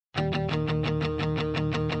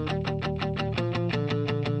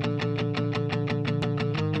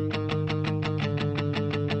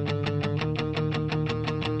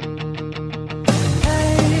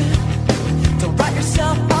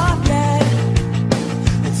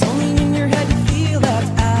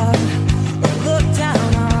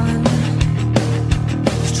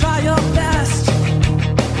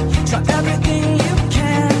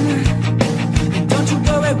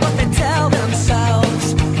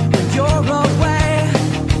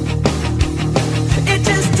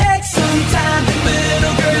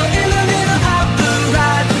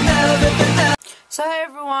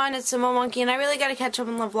it's Mo Monkey, and I really gotta catch up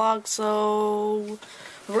on the vlog, so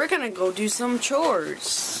we're gonna go do some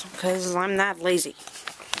chores, because I'm that lazy.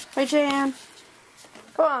 Right, Jan?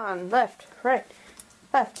 Come on, left, right,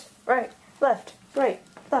 left, right, left, right,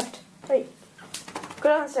 left, right. Go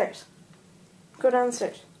down the stairs. Go down the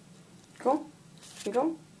stairs. Go. You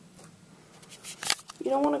go?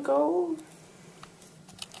 You don't want to go?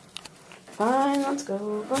 Fine, let's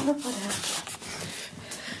go.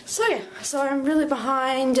 So yeah, so I'm really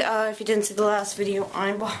behind. If you didn't see the last video,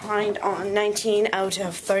 I'm behind on 19 out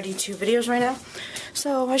of 32 videos right now.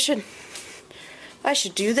 So I should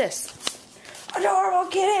do this.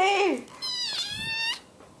 Adorable kitty!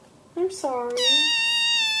 I'm sorry.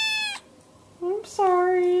 I'm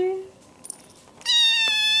sorry.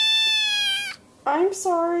 I'm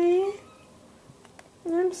sorry.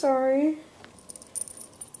 I'm sorry.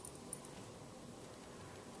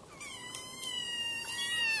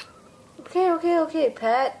 Okay.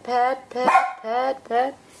 Pat. Pat.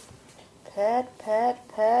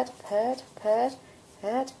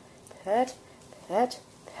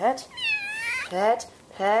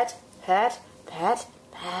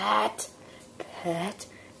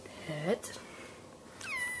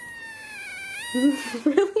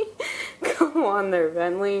 Really? Come on there,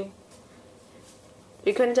 Bentley.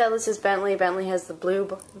 You couldn't tell this is Bentley. Bentley has the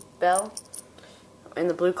blue bell and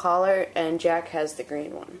the blue collar, and Jack has the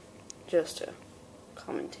green one. Just to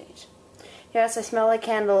commentate. Yes, I smell like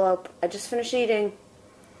cantaloupe. I just finished eating.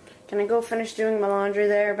 Can I go finish doing my laundry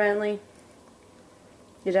there, Bentley?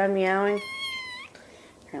 You done meowing?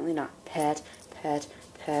 Apparently not. Pet. Pet.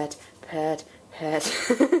 Pet. Pet. Pet.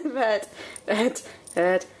 Pet. Pet.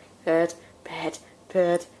 Pet. Pet. Pet.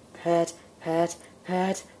 Pet. Pet. Pet.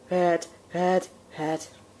 Pet. Pet. Pet. Pet.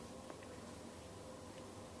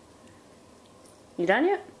 You done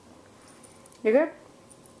yet? You good?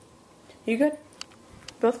 You good?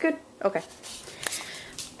 Both good? Okay.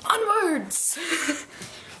 Onwards!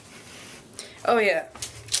 Oh yeah.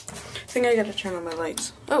 I think I gotta turn on my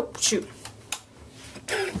lights. Oh, shoot.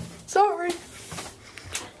 Sorry.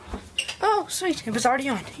 Oh, sweet. It was already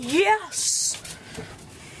on. Yes!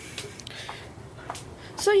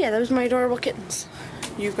 So yeah, those are my adorable kittens.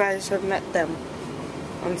 You guys have met them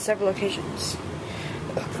on several occasions.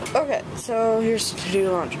 Okay, so here's to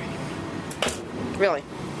do laundry. Really,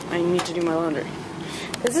 I need to do my laundry.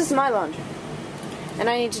 This is my laundry, and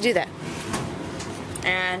I need to do that.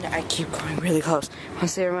 And I keep going really close. I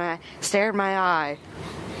stare in my eye,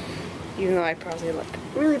 even though I probably like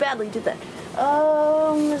really badly did that.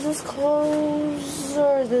 Is this clothes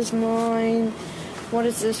or is this mine? What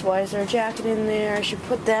is this? Why is there a jacket in there? I should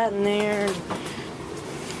put that in there.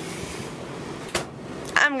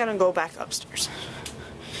 I'm gonna go back upstairs.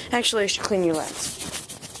 Actually, I should clean your lens.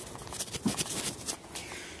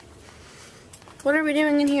 What are we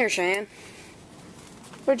doing in here, Cheyenne?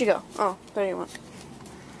 Where'd you go? Oh, there you went.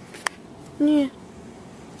 Yeah.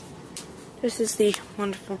 This is the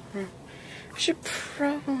wonderful room. I should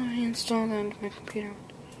probably install that into my computer.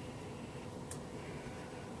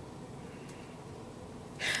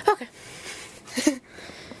 Okay.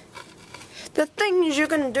 The things you're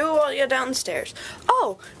gonna do while you're downstairs.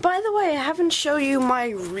 Oh, by the way, I haven't shown you my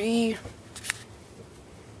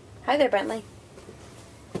Hi there, Bentley.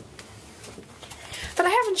 But I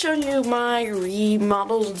haven't shown you my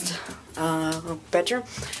remodeled bedroom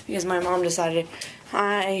because my mom decided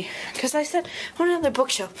because I said I want another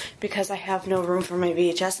bookshelf because I have no room for my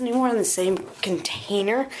VHS anymore in the same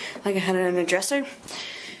container like I had it in a dresser.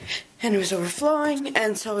 And it was overflowing,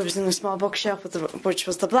 and so it was in the small bookshelf, which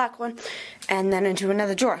was the black one, and then into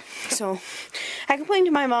another drawer. So I complained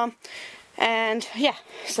to my mom, and yeah,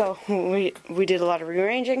 so we did a lot of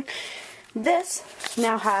rearranging. This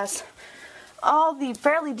now has all the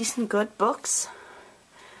fairly decent good books.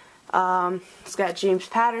 It's got James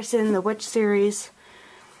Patterson, The Witch series,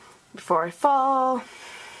 Before I Fall,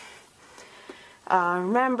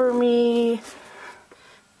 Remember Me.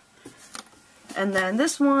 And then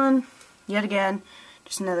this one, yet again,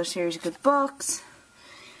 just another series of good books.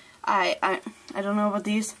 I don't know about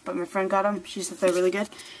these, but my friend got them. She said they're really good.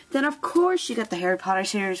 Then of course you got the Harry Potter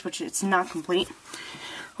series, which it's not complete,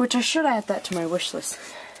 which I should add that to my wish list.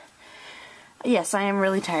 Yes, I am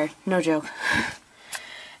really tired, no joke.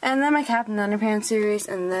 And then my Captain Underpants series,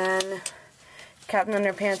 and then Captain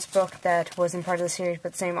Underpants book that wasn't part of the series,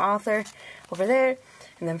 but the same author over there.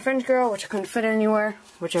 And then Fringe Girl, which I couldn't fit anywhere,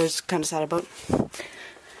 which I was kind of sad about.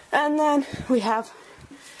 And then we have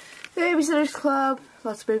Babysitter's Club,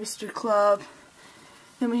 lots of Babysitter Club.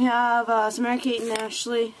 Then we have some Mary Kate and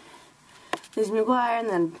Ashley,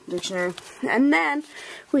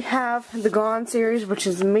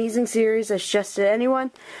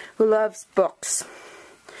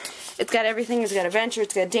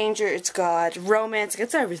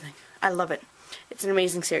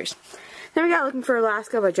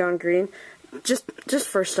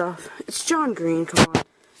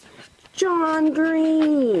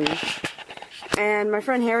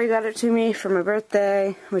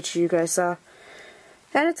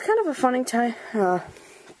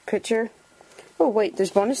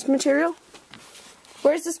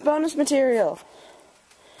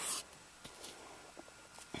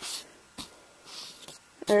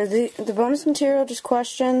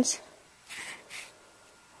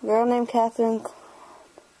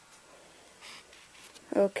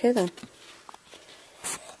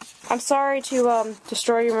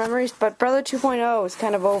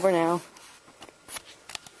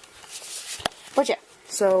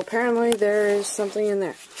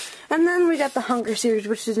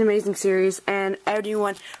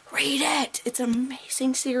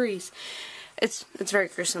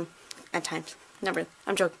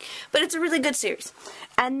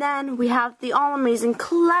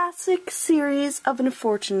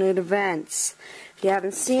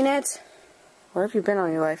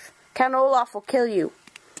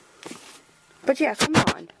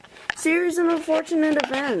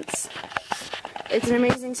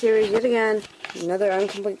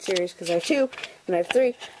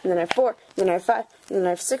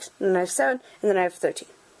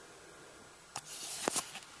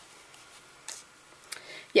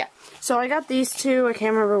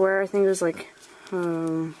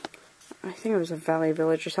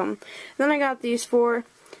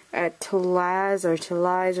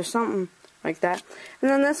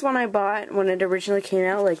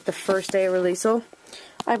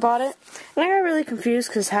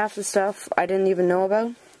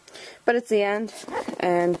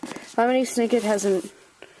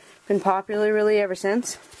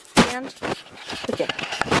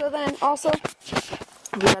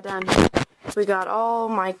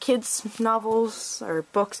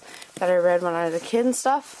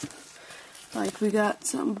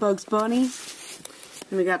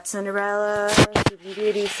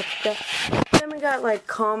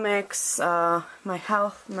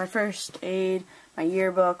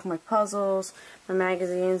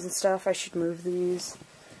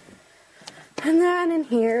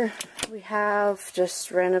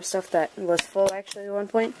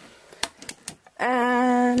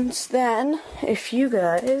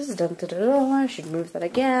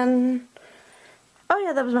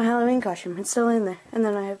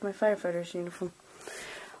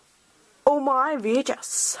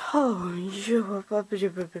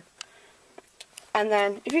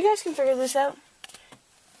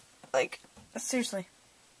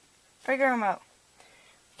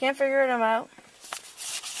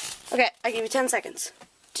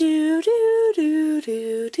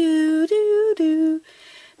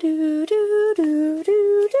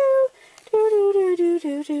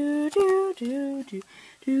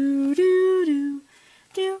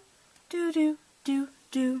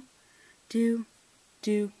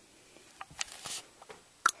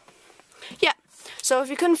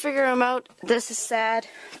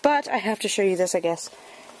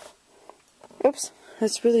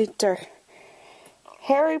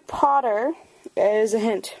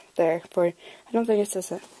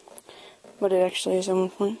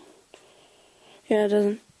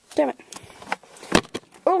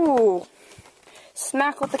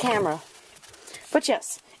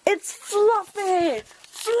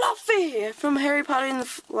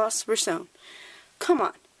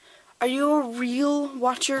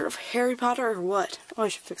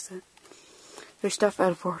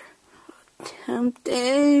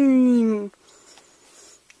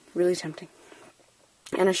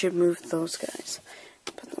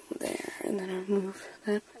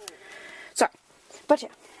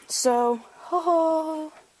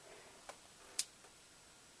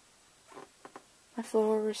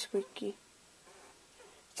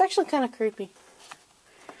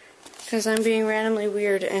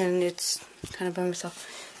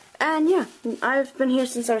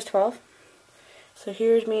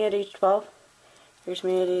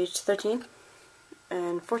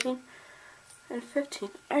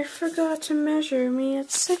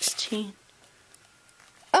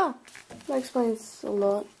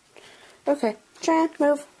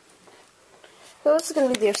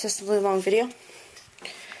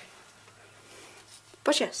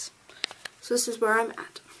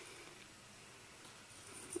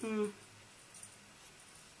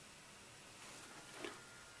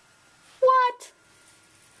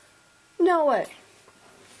 No way.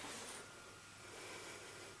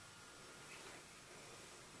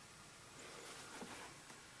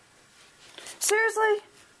 Seriously?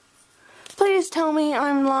 Please tell me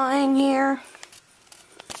I'm lying here.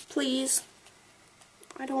 Please.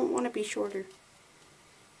 I don't want to be shorter.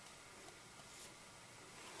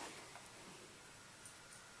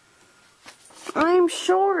 I'm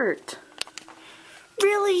short.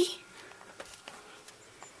 Really?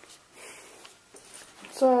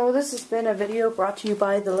 So this has been a video brought to you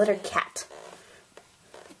by the letter cat.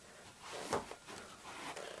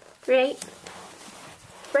 Right?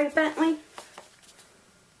 Right, Bentley?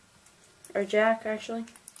 Or Jack, actually.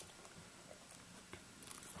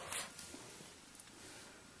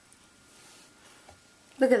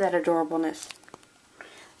 Look at that adorableness.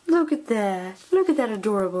 Look at that. Look at that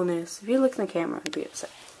adorableness. If you look in the camera, I'd be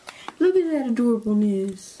upset. Look at that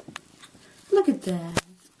adorableness. Look at that.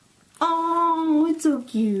 Oh, it's so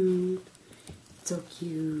cute. It's so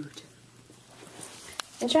cute.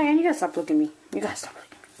 And Cheyenne, you gotta stop looking at me. You gotta stop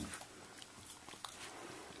looking at me.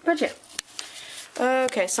 But yeah.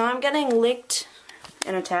 Okay, so I'm getting licked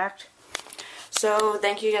and attacked. So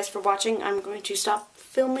thank you guys for watching. I'm going to stop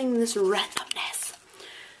filming this randomness.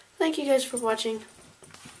 Thank you guys for watching.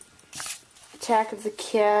 Attack of the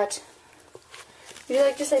cat. Would you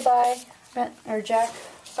like to say bye, or Jack?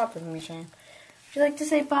 Stop looking at me, Shane. Would you like to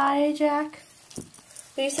say bye, Jack?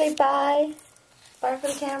 Will you say bye? Bye for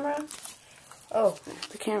the camera? Oh,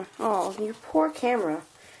 the camera. Oh, your poor camera.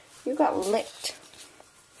 You got licked.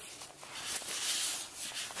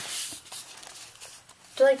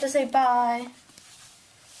 Would you like to say bye?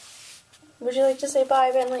 Would you like to say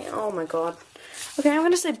bye, Bentley? Oh my god. Okay, I'm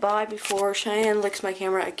gonna say bye before Cheyenne licks my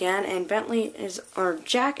camera again, and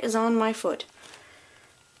Jack is on my foot.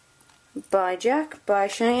 Bye, Jack. Bye,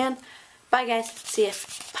 Cheyenne. Bye, guys. See ya.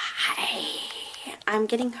 Bye. I'm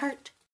getting hurt.